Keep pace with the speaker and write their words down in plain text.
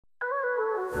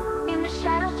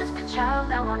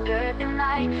wander at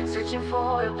night, searching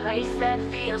for a place that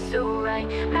feels so right.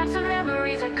 Maps of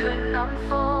memories I couldn't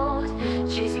unfold,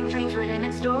 chasing dreams written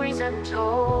in stories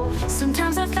untold.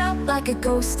 Sometimes I felt like a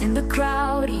ghost in the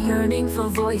crowd, yearning for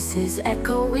voices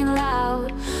echoing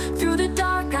loud. Through the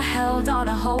dark I held on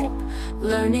a hope,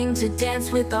 learning to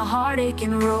dance with the heartache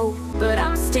and rope. But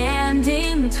I'm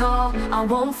standing tall, I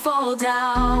won't fall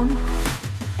down.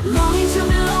 Longing to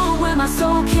belong where my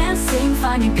soul can sing,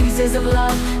 finding pieces of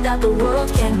love that the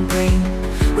world can bring.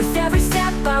 With every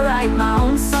step I write my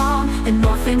own song, an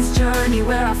orphan's journey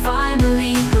where I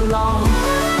finally belong.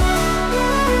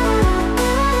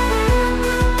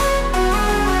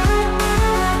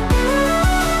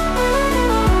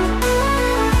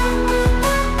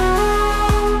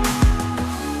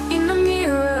 In the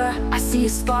mirror I see a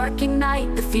spark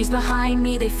ignite, the fears behind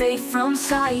me, they fade from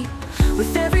sight.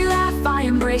 With every laugh I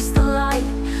embrace the light,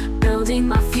 building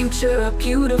my future a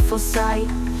beautiful sight.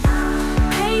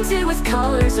 Painted with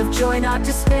colors of joy, not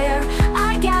despair,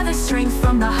 I gather strength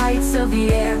from the heights of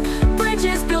the air.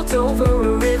 Bridges built over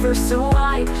a river so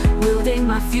wide, building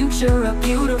my future a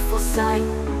beautiful sight.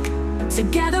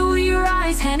 Together we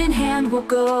rise, hand in hand we'll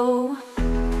go.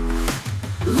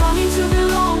 Longing to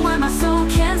belong where my soul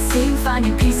can sing,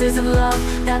 finding pieces of love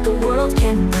that the world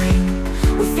can bring.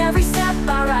 With every step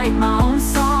I write my own